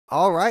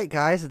Alright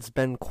guys, it's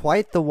been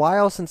quite the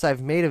while since I've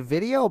made a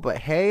video, but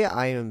hey,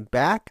 I am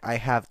back. I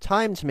have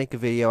time to make a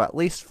video, at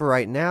least for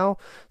right now.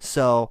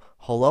 So,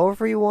 hello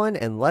everyone,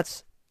 and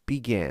let's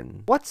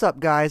begin. What's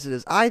up guys, it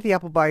is I, the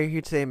Apple Buyer,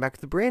 here today. I'm back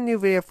with a brand new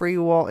video for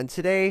you all, and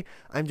today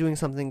I'm doing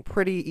something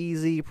pretty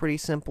easy, pretty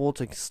simple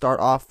to start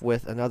off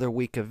with another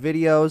week of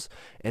videos,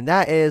 and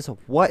that is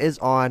what is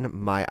on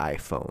my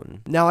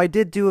iPhone. Now I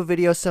did do a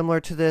video similar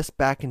to this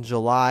back in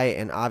July,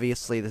 and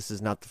obviously this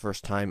is not the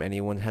first time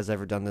anyone has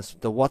ever done this.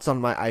 The What's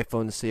on My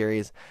iPhone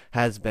series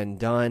has been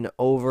done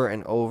over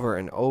and over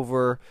and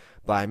over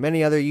by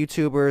many other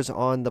YouTubers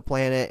on the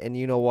planet, and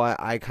you know what,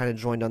 I kind of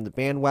joined on the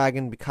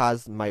bandwagon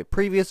because my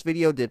previous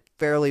video did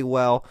fairly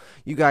well.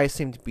 You guys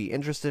seem to be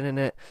interested in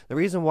it. The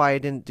reason why I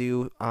didn't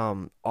do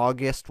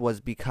August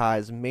was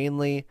because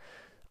mainly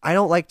I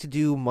don't like to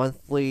do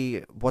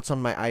monthly what's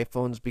on my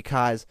iPhones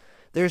because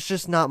there's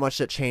just not much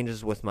that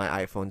changes with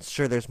my iPhone.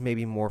 Sure, there's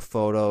maybe more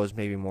photos,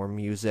 maybe more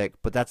music,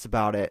 but that's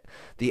about it.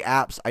 The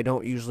apps, I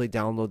don't usually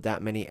download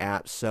that many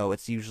apps, so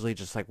it's usually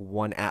just like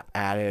one app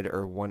added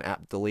or one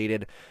app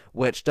deleted,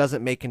 which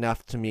doesn't make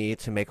enough to me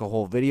to make a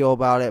whole video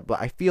about it, but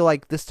I feel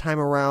like this time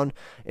around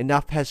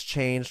enough has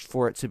changed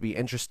for it to be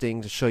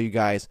interesting to show you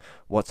guys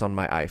what's on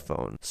my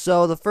iPhone.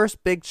 So the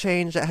first big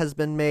change that has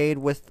been made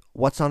with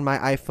what's on my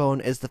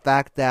iPhone is the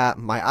fact that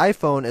my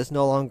iPhone is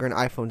no longer an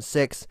iPhone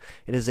 6,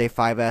 it is a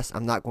 5S.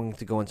 I'm not going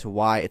to go into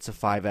why it's a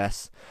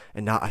 5S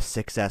and not a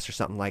 6S or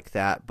something like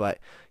that, but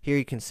here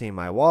you can see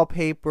my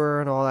wallpaper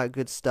and all that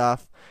good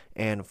stuff.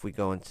 And if we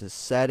go into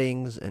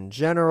settings in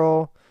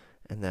general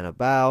and then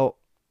about,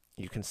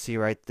 you can see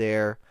right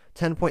there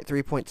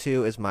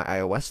 10.3.2 is my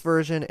iOS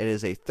version. It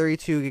is a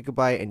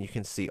 32GB, and you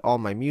can see all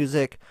my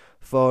music,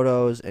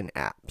 photos, and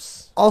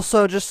apps.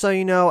 Also, just so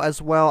you know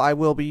as well, I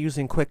will be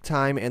using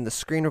QuickTime and the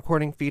screen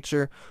recording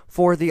feature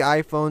for the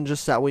iPhone,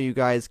 just that way you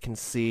guys can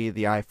see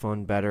the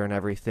iPhone better and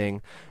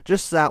everything.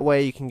 Just that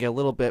way you can get a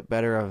little bit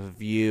better of a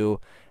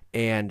view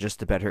and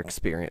just a better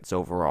experience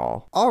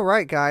overall.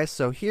 Alright guys,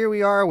 so here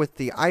we are with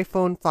the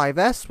iPhone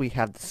 5S. We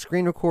have the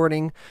screen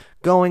recording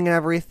going and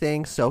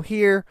everything. So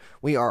here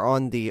we are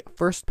on the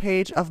first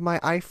page of my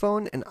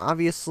iPhone, and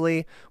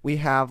obviously we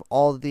have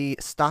all the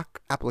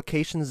stock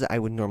applications that I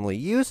would normally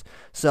use.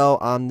 So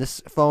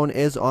this phone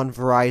is on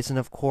Verizon,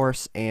 of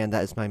course, and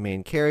that is my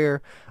main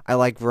carrier. I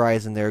like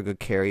Verizon, they're a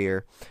good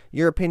carrier.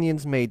 Your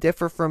opinions may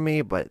differ from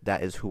me, but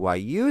that is who I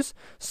use.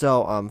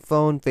 So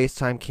phone,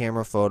 FaceTime,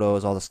 camera,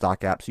 photos, all the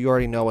stock apps, you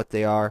already know what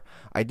they are.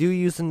 I do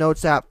use the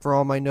Notes app for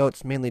all my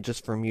notes, mainly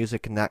just for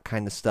music and that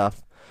kind of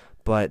stuff.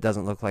 But it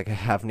doesn't look like I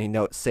have any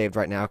notes saved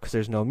right now because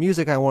there's no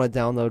music I want to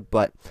download,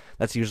 but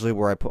that's usually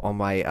where I put all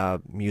my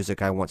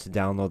music I want to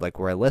download, like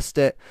where I list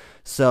it.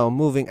 So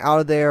moving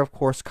out of there, of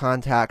course,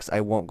 contacts,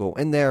 I won't go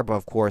in there, but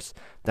of course,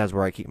 that's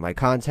where I keep my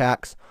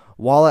contacts.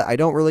 Wallet, I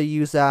don't really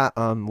use that.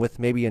 With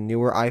maybe a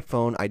newer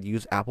iPhone, I'd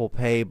use Apple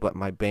Pay, but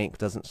my bank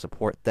doesn't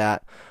support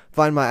that.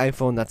 Find My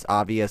iPhone, that's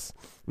obvious.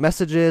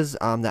 Messages,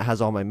 that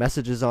has all my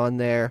messages on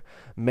there.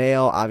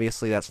 Mail,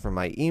 obviously that's for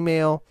my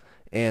email.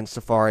 And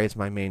Safari is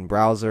my main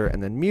browser.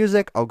 And then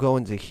music, I'll go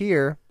into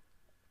here,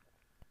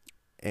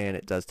 and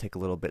it does take a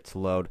little bit to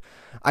load.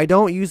 I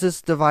don't use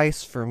this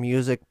device for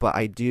music, but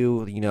I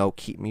do,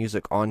 keep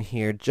music on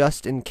here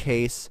just in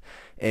case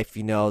if,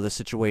 the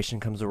situation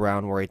comes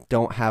around where I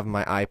don't have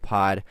my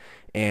iPod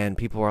and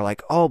people are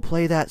like, oh,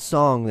 play that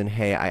song, then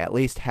hey, I at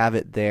least have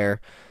it there.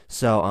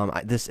 So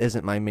this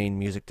isn't my main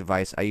music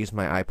device. I use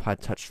my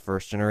iPod Touch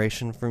first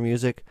generation for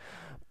music.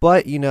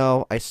 But,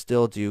 I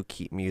still do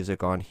keep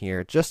music on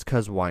here just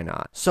because why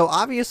not? So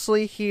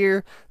obviously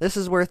here, this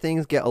is where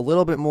things get a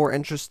little bit more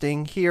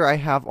interesting. Here I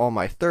have all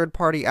my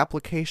third-party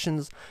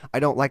applications.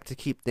 I don't like to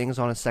keep things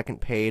on a second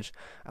page.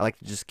 I like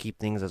to just keep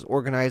things as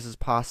organized as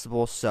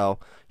possible. So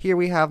here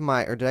we have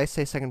my, or did I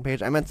say second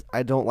page? I meant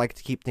I don't like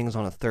to keep things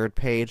on a third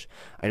page.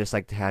 I just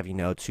like to have,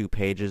 2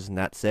 pages and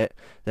that's it.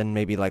 Then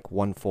maybe like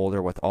one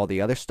folder with all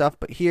the other stuff.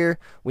 But here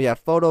we have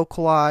photo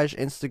collage,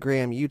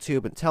 Instagram,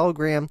 YouTube, and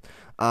Telegram.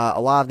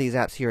 A lot of these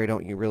apps here I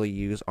don't really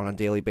use on a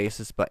daily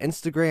basis, but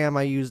Instagram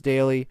I use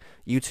daily,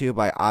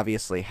 YouTube I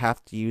obviously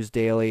have to use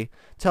daily,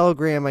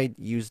 Telegram I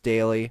use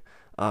daily,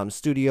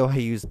 Studio I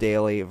use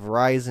daily,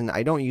 Verizon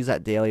I don't use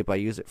that daily, but I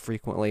use it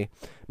frequently.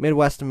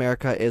 Midwest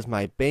America is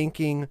my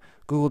banking.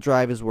 Google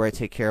Drive is where I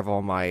take care of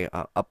all my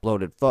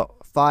uploaded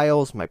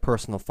files, my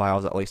personal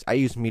files at least. I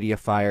use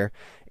MediaFire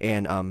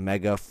and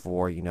Mega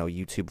for,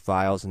 YouTube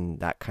files and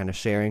that kind of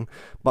sharing.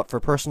 But for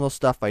personal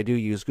stuff, I do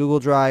use Google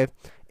Drive.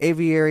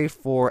 Aviary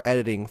for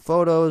editing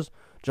photos.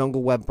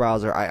 Jungle Web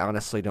Browser, I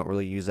honestly don't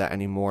really use that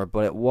anymore,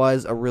 but it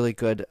was a really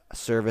good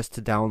service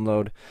to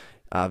download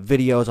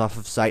videos off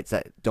of sites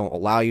that don't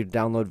allow you to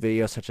download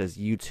videos, such as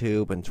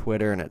YouTube and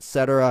Twitter and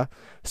etc.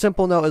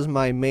 Simple Note is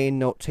my main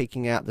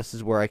note-taking app. This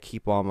is where I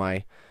keep all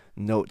my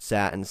notes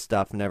at and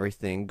stuff and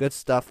everything. Good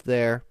stuff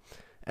there.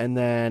 And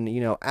then,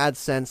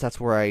 AdSense,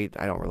 that's where I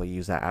don't really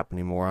use that app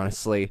anymore,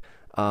 honestly.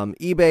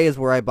 eBay is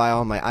where I buy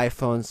all my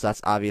iPhones, so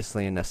that's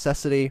obviously a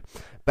necessity.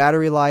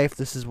 Battery life,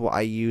 this is what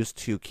I use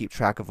to keep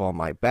track of all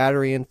my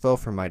battery info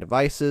for my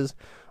devices.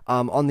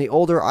 On the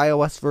older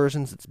iOS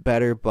versions, it's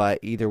better, but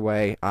either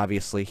way,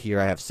 obviously here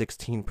I have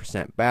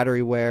 16%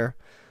 battery wear.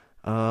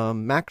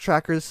 Mac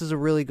Tracker, this is a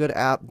really good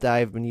app that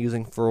I've been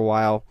using for a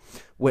while,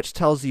 which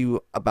tells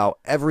you about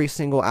every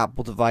single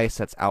Apple device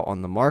that's out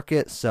on the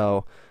market.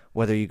 So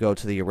whether you go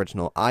to the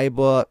original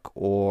iBook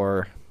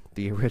or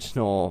the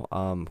original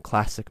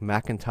classic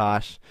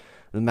Macintosh,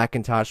 the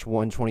Macintosh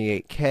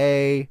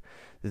 128K,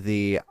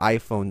 the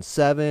iPhone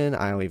 7,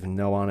 I don't even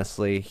know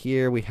honestly.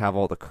 Here we have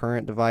all the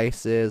current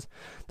devices.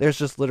 There's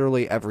just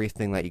literally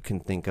everything that you can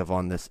think of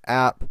on this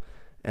app.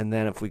 And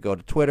then if we go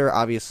to Twitter,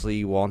 obviously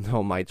you all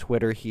know my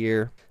Twitter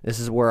here. This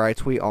is where I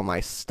tweet all my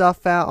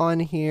stuff out on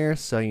here.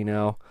 So, you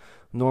know,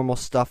 normal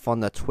stuff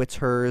on the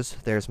Twitters.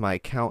 There's my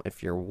account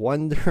if you're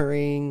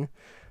wondering.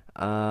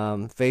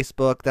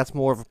 Facebook, that's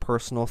more of a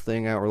personal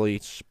thing. I don't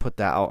really put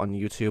that out on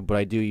YouTube, but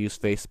I do use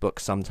Facebook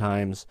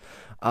sometimes.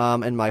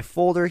 And my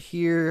folder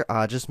here,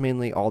 just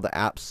mainly all the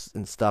apps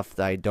and stuff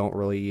that I don't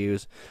really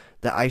use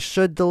that I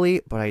should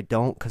delete, but I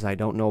don't because I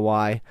don't know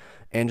why.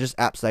 And just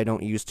apps that I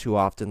don't use too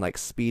often, like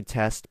Speed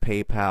Test,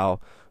 PayPal,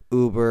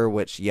 Uber,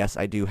 which, yes,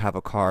 I do have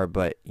a car,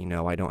 but, you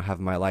know, I don't have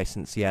my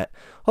license yet.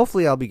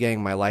 Hopefully I'll be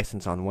getting my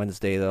license on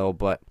Wednesday, though,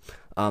 but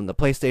the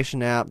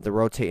PlayStation app, the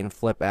Rotate and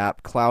Flip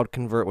app, Cloud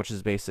Convert, which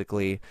is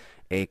basically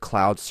a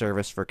cloud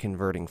service for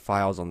converting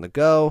files on the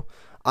go,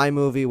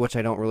 iMovie, which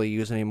I don't really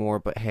use anymore,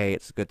 but hey,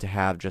 it's good to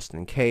have just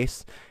in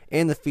case,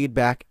 and the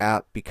Feedback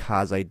app,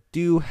 because I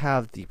do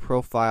have the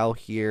profile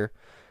here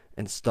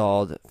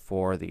installed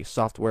for the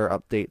software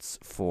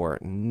updates for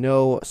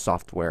no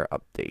software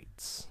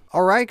updates.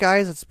 Alright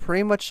guys, that's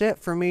pretty much it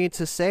for me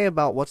to say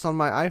about what's on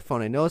my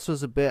iPhone. I know this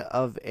was a bit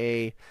of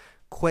a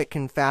quick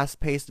and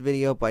fast-paced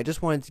video, but I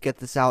just wanted to get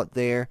this out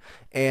there,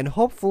 and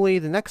hopefully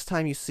the next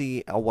time you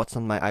see a what's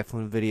on my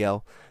iPhone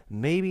video,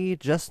 maybe,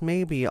 just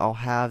maybe, I'll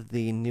have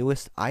the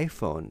newest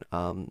iPhone.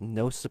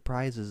 No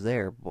surprises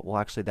there, but well,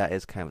 actually that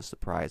is kind of a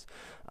surprise.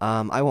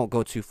 I won't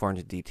go too far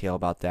into detail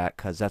about that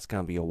because that's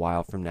going to be a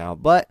while from now,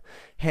 but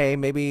hey,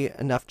 maybe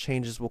enough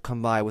changes will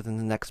come by within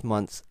the next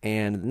months,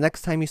 and the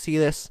next time you see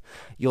this,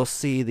 you'll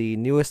see the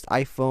newest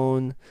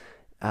iPhone.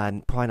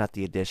 Probably not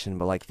the edition,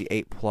 but like the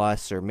 8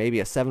 Plus or maybe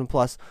a 7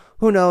 Plus.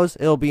 Who knows?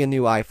 It'll be a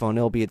new iPhone.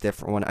 It'll be a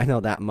different one. I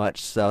know that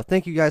much. So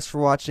thank you guys for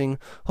watching.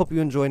 Hope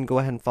you enjoyed, and go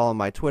ahead and follow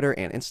my Twitter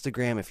and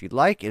Instagram if you'd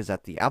like. It is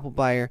at the Apple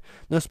Buyer.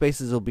 No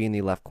spaces will be in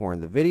the left corner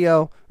of the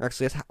video. Or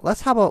actually,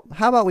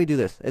 how about we do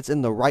this? It's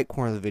in the right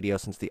corner of the video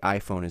since the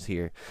iPhone is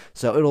here.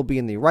 So it'll be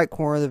in the right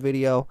corner of the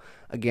video.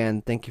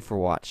 Again, thank you for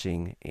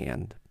watching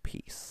and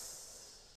peace.